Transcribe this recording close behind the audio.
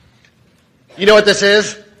You know what this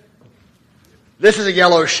is? This is a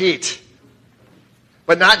yellow sheet.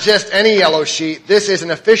 But not just any yellow sheet. This is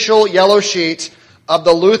an official yellow sheet of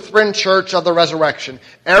the Lutheran Church of the Resurrection.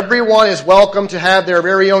 Everyone is welcome to have their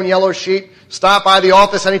very own yellow sheet. Stop by the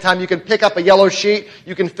office anytime. You can pick up a yellow sheet.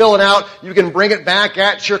 You can fill it out. You can bring it back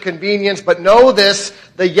at your convenience. But know this,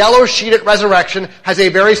 the yellow sheet at Resurrection has a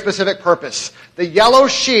very specific purpose. The yellow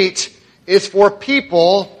sheet is for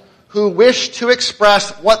people who wish to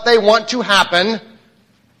express what they want to happen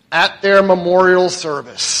at their memorial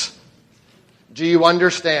service. Do you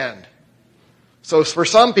understand? So for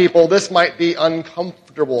some people, this might be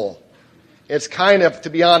uncomfortable. It's kind of, to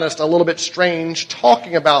be honest, a little bit strange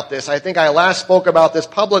talking about this. I think I last spoke about this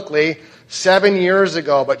publicly 7 years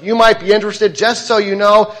ago, but you might be interested. Just so you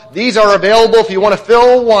know, these are available if you want to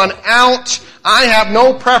fill one out. I have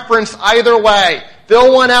no preference either way.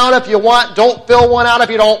 Fill one out if you want. Don't fill one out if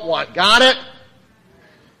you don't want. Got it?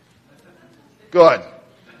 Good.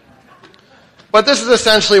 But this is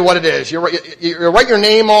essentially what it is. You write your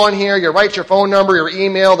name on here, you write your phone number, your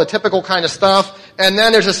email, the typical kind of stuff, and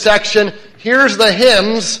then there's a section, here's the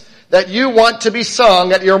hymns that you want to be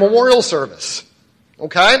sung at your memorial service.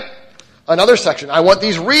 Okay? Another section, I want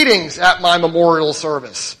these readings at my memorial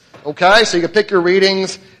service. Okay? So you can pick your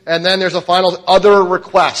readings, and then there's a final other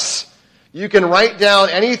requests. You can write down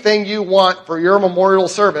anything you want for your memorial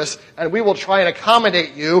service, and we will try and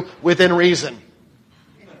accommodate you within reason.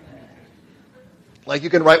 Like you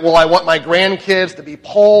can write, well, I want my grandkids to be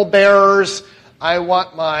pallbearers. I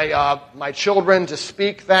want my children to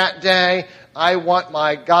speak that day. I want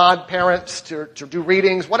my godparents to do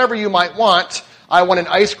readings, whatever you might want. I want an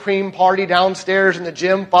ice cream party downstairs in the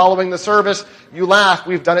gym following the service. You laugh,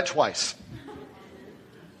 we've done it twice.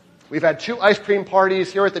 We've had 2 ice cream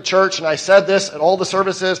parties here at the church, and I said this at all the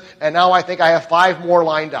services, and now I think I have 5 more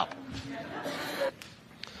lined up.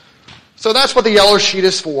 So that's what the yellow sheet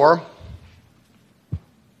is for.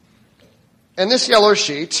 And this yellow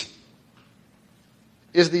sheet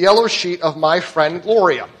is the yellow sheet of my friend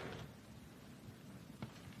Gloria.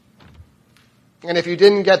 And if you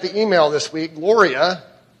didn't get the email this week, Gloria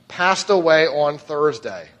passed away on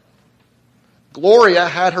Thursday. Gloria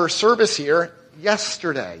had her service here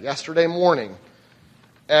yesterday morning.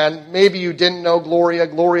 And maybe you didn't know Gloria.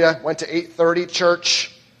 Gloria went to 8:30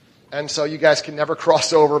 church. And so you guys can never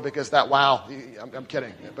cross over because I'm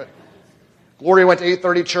kidding. But Gloria went to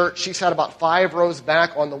 8:30 church. She sat about 5 rows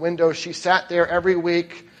back on the window. She sat there every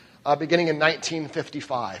week beginning in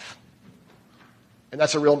 1955. And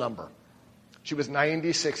that's a real number. She was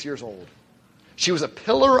 96 years old. She was a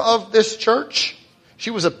pillar of this church. She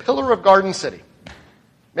was a pillar of Garden City.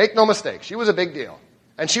 Make no mistake, she was a big deal.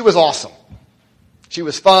 And she was awesome. She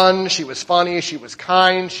was fun, she was funny, she was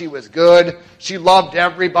kind, she was good. She loved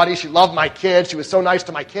everybody. She loved my kids. She was so nice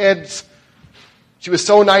to my kids. She was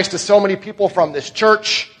so nice to so many people from this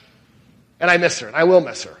church. And I miss her, and I will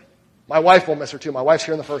miss her. My wife will miss her too. My wife's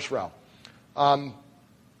here in the first row. But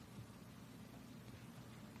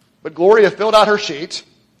Gloria filled out her sheet.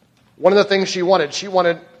 One of the things she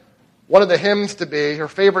wanted one of the hymns to be, her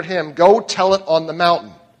favorite hymn, Go Tell It on the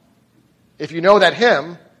Mountain. If you know that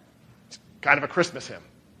hymn, it's kind of a Christmas hymn.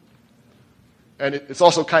 And it's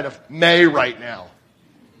also kind of May right now.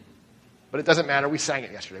 But it doesn't matter. We sang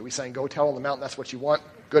it yesterday. We sang Go Tell on the Mountain. That's what you want.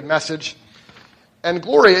 Good message. And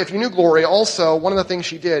Gloria, if you knew Gloria, also, one of the things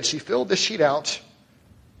she did, she filled this sheet out,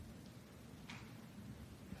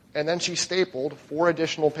 and then she stapled 4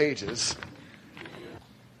 additional pages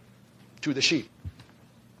to the sheet.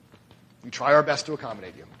 We try our best to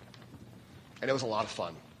accommodate you. And it was a lot of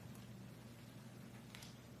fun.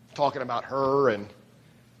 Talking about her and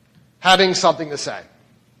having something to say.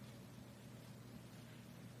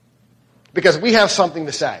 Because we have something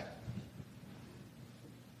to say.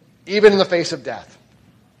 Even in the face of death.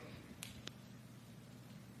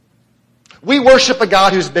 We worship a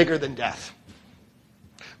God who's bigger than death.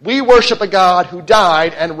 We worship a God who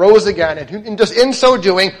died and rose again, and who, in so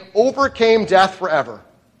doing, overcame death forever.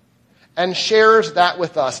 And shares that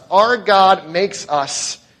with us. Our God makes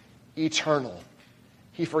us eternal.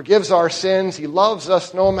 He forgives our sins. He loves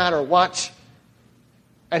us no matter what.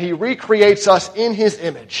 And He recreates us in His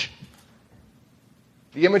image.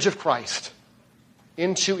 The image of Christ.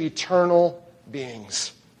 Into eternal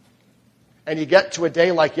beings. And you get to a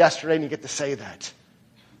day like yesterday and you get to say that.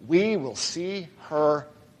 We will see her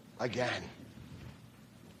again.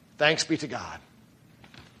 Thanks be to God.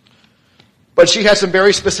 But she had some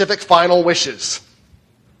very specific final wishes.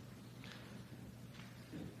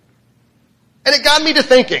 And it got me to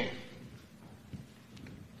thinking.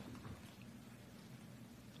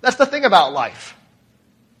 That's the thing about life.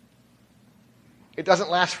 It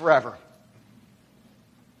doesn't last forever.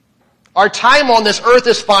 Our time on this earth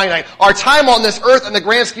is finite. Our time on this earth in the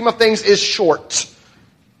grand scheme of things is short.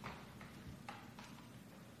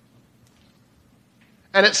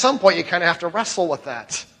 And at some point you kind of have to wrestle with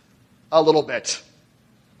that a little bit.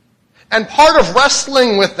 And part of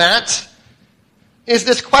wrestling with that is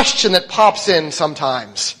this question that pops in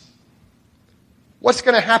sometimes. What's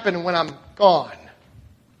going to happen when I'm gone?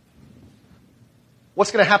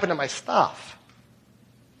 What's going to happen to my stuff?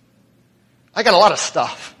 I got a lot of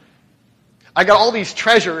stuff. I got all these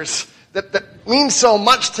treasures that mean so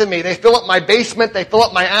much to me. They fill up my basement. They fill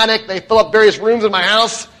up my attic. They fill up various rooms in my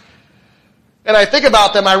house. And I think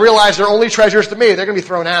about them, I realize they're only treasures to me. They're going to be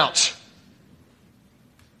thrown out.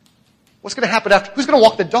 What's going to happen after? Who's going to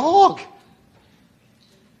walk the dog?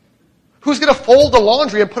 Who's going to fold the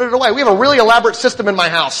laundry and put it away? We have a really elaborate system in my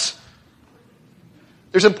house.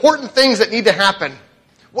 There's important things that need to happen.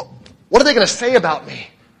 What are they going to say about me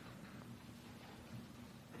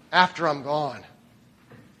after I'm gone?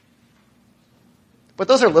 But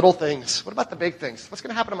those are little things. What about the big things? What's going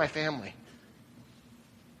to happen to my family?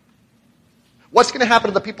 What's going to happen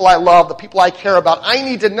to the people I love, the people I care about? I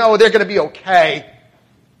need to know they're going to be okay.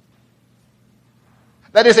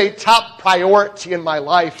 That is a top priority in my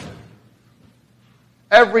life.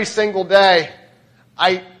 Every single day,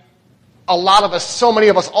 a lot of us, so many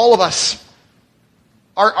of us, all of us,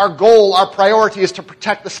 our goal, our priority is to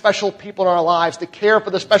protect the special people in our lives, to care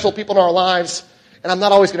for the special people in our lives, and I'm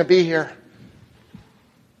not always going to be here.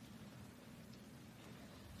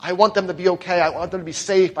 I want them to be okay. I want them to be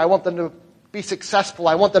safe. I want them to be successful.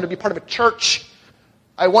 I want them to be part of a church.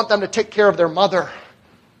 I want them to take care of their mother,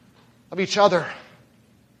 of each other.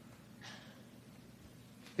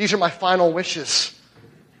 These are my final wishes.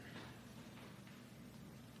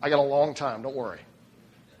 I got a long time, don't worry.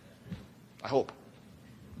 I hope.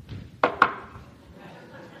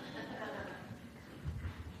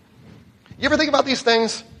 You ever think about these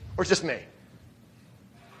things, or it's just me?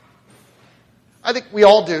 I think we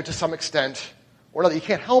all do to some extent, or another. You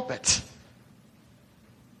can't help it.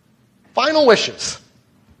 Final wishes.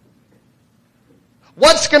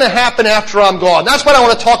 What's going to happen after I'm gone? That's what I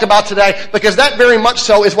want to talk about today, because that very much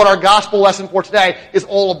so is what our gospel lesson for today is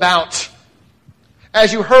all about.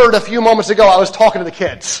 As you heard a few moments ago, I was talking to the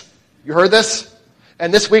kids. You heard this?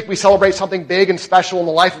 And this week we celebrate something big and special in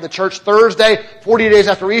the life of the church. Thursday, 40 days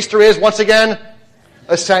after Easter, is, once again,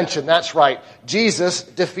 Ascension. That's right. Jesus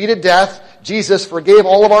defeated death. Jesus forgave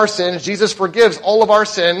all of our sins. Jesus forgives all of our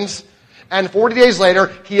sins. And 40 days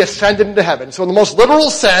later, he ascended into heaven. So in the most literal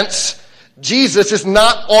sense, Jesus is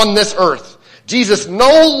not on this earth. Jesus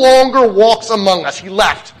no longer walks among us. He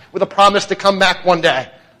left with a promise to come back one day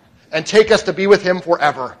and take us to be with him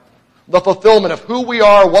forever. The fulfillment of who we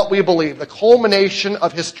are, what we believe, the culmination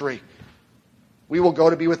of history. We will go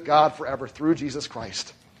to be with God forever through Jesus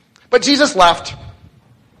Christ. But Jesus left.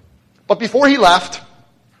 But before he left,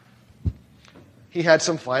 he had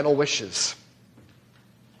some final wishes.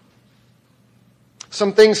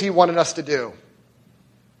 Some things he wanted us to do.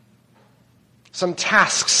 Some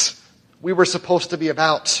tasks we were supposed to be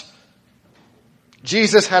about.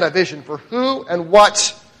 Jesus had a vision for who and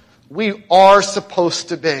what we are supposed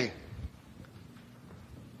to be.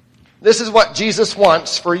 This is what Jesus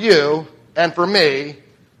wants for you and for me.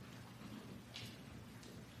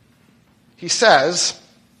 He says,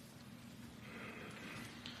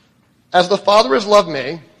 "As the Father has loved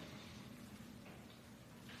me,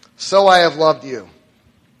 so I have loved you.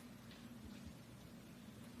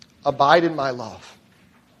 Abide in my love.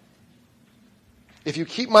 If you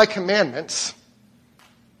keep my commandments,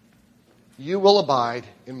 you will abide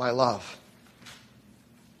in my love.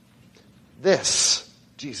 This,"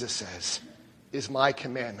 Jesus says, "is my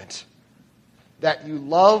commandment, that you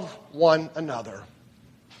love one another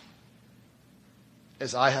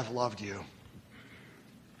as I have loved you."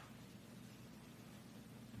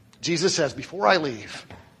 Jesus says, before I leave,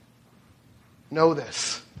 know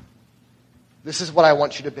this. This is what I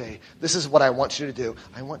want you to be. This is what I want you to do.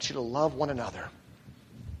 I want you to love one another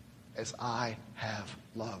as I have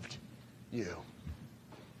loved you.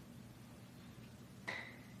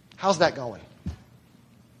 How's that going?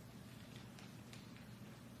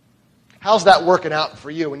 How's that working out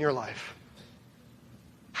for you in your life?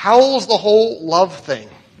 How's the whole love thing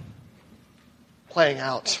playing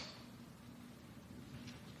out?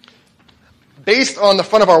 Based on the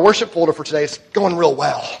front of our worship folder for today, it's going real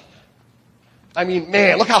well. I mean,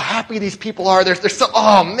 man, look how happy these people are. They're so,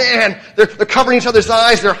 oh man, they're covering each other's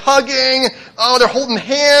eyes. They're hugging. Oh, they're holding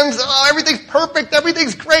hands. Oh, everything's perfect.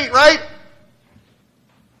 Everything's great, right?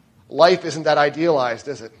 Life isn't that idealized,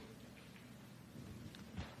 is it?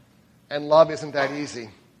 And love isn't that easy.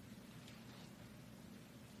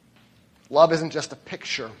 Love isn't just a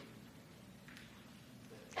picture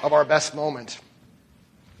of our best moment.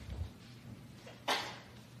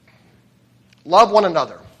 Love one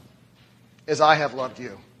another as I have loved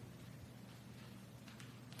you.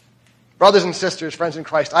 Brothers and sisters, friends in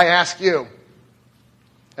Christ, I ask you,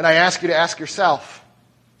 and I ask you to ask yourself,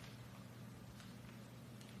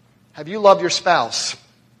 have you loved your spouse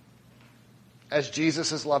as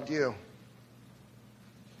Jesus has loved you?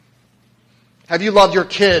 Have you loved your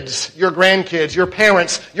kids, your grandkids, your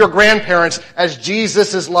parents, your grandparents as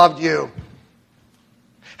Jesus has loved you?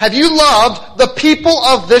 Have you loved the people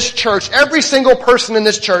of this church, every single person in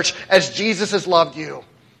this church, as Jesus has loved you?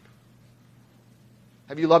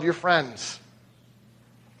 Have you loved your friends?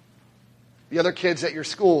 The other kids at your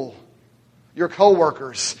school? Your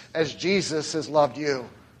coworkers, as Jesus has loved you?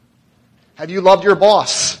 Have you loved your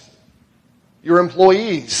boss? Your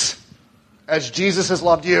employees, as Jesus has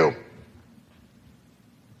loved you?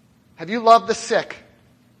 Have you loved the sick,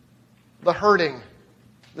 the hurting,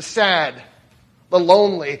 the sad, the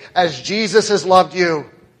lonely, as Jesus has loved you?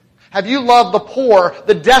 Have you loved the poor,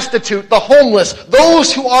 the destitute, the homeless,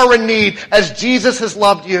 those who are in need, as Jesus has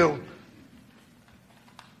loved you?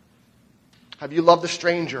 Have you loved the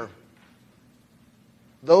stranger,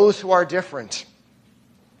 those who are different,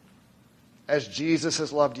 as Jesus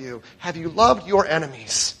has loved you? Have you loved your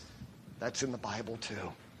enemies? That's in the Bible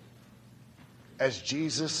too. As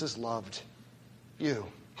Jesus has loved you.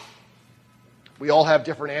 We all have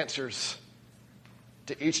different answers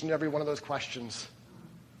to each and every one of those questions.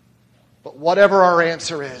 But whatever our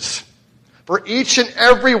answer is, for each and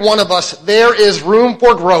every one of us, there is room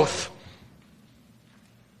for growth.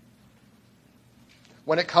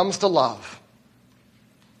 When it comes to love,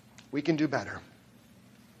 we can do better.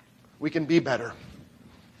 We can be better.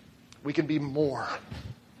 We can be more.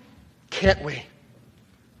 Can't we?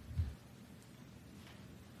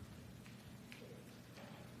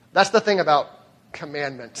 That's the thing about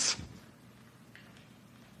commandments.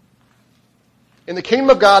 In the kingdom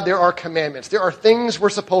of God, there are commandments. There are things we're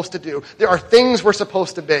supposed to do. There are things we're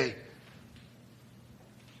supposed to be.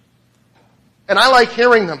 And I like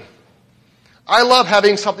hearing them. I love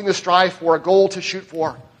having something to strive for, a goal to shoot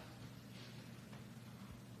for.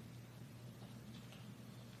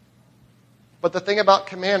 But the thing about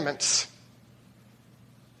commandments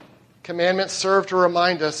serve to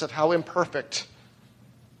remind us of how imperfect,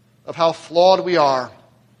 of how flawed we are.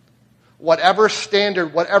 Whatever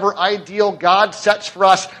standard, whatever ideal God sets for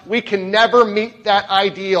us, we can never meet that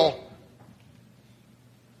ideal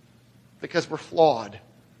because we're flawed.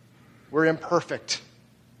 We're imperfect.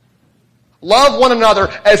 Love one another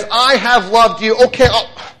as I have loved you. Okay,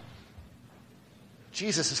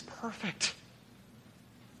 Jesus is perfect.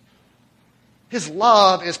 His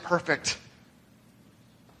love is perfect.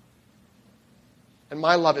 And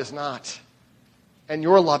my love is not. And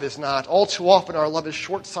your love is not. All too often our love is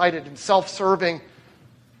short-sighted and self-serving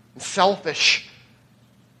and selfish.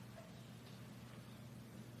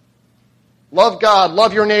 Love God,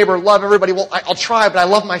 love your neighbor, love everybody. Well, I'll try, but I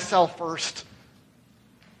love myself first.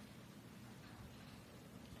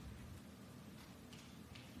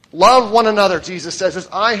 Love one another, Jesus says, as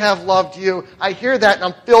I have loved you. I hear that and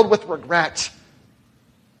I'm filled with regret.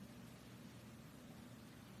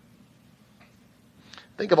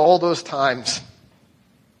 Think of all those times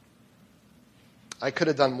I could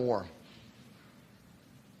have done more.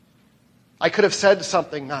 I could have said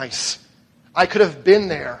something nice. I could have been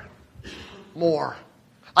there more.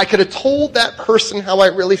 I could have told that person how I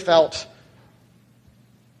really felt.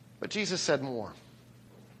 But Jesus said more.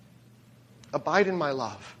 Abide in my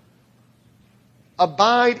love.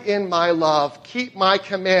 Abide in my love. Keep my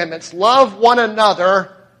commandments. Love one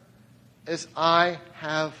another as I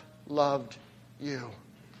have loved you.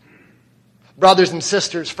 Brothers and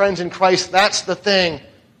sisters, friends in Christ, that's the thing.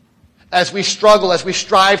 As we struggle, as we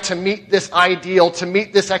strive to meet this ideal, to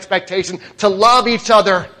meet this expectation, to love each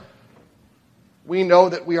other, we know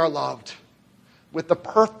that we are loved with the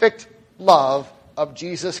perfect love of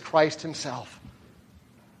Jesus Christ himself.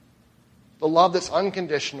 The love that's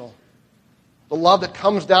unconditional. The love that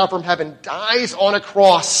comes down from heaven, dies on a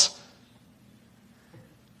cross,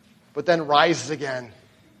 but then rises again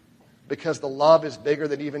because the love is bigger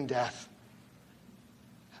than even death.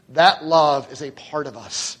 That love is a part of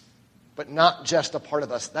us, but not just a part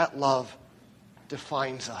of us. That love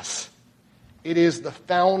defines us. It is the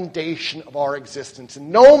foundation of our existence.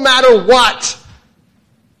 And no matter what,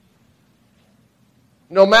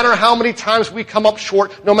 no matter how many times we come up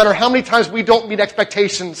short, no matter how many times we don't meet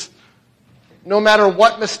expectations, no matter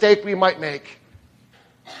what mistake we might make,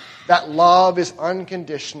 that love is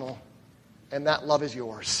unconditional, and that love is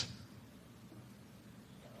yours.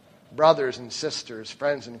 Brothers and sisters,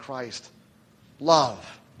 friends in Christ,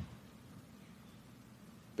 love.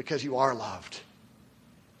 Because you are loved.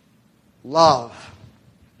 Love,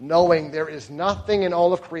 knowing there is nothing in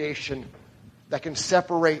all of creation that can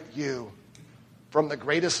separate you from the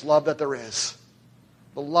greatest love that there is,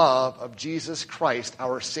 the love of Jesus Christ,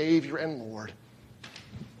 our Savior and Lord.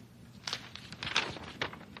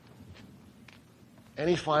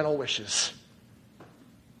 Any final wishes?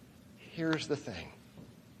 Here's the thing.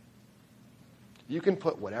 You can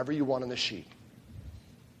put whatever you want on the sheet.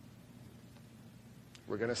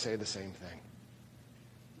 We're going to say the same thing.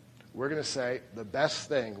 We're going to say the best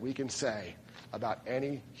thing we can say about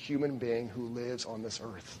any human being who lives on this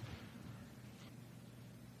earth.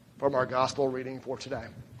 From our gospel reading for today.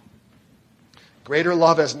 Greater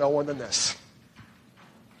love has no one than this,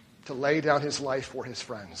 to lay down his life for his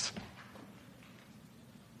friends.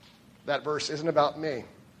 That verse isn't about me.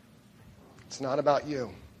 It's not about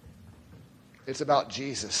you. It's about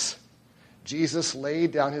Jesus. Jesus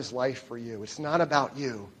laid down his life for you. It's not about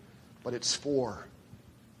you, but it's for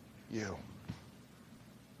you.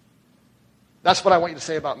 That's what I want you to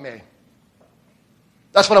say about me.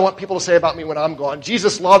 That's what I want people to say about me when I'm gone.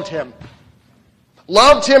 Jesus loved him.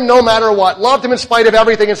 Loved him no matter what. Loved him in spite of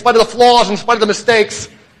everything, in spite of the flaws, in spite of the mistakes,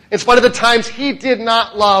 in spite of the times he did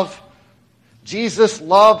not love. Jesus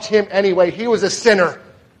loved him anyway. He was a sinner,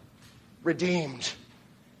 redeemed,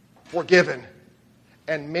 forgiven,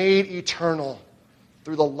 and made eternal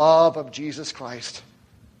through the love of Jesus Christ.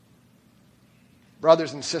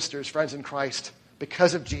 Brothers and sisters, friends in Christ,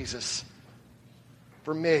 because of Jesus,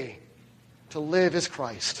 for me, to live is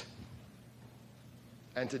Christ,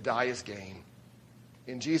 and to die is gain.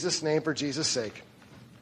 In Jesus' name, for Jesus' sake.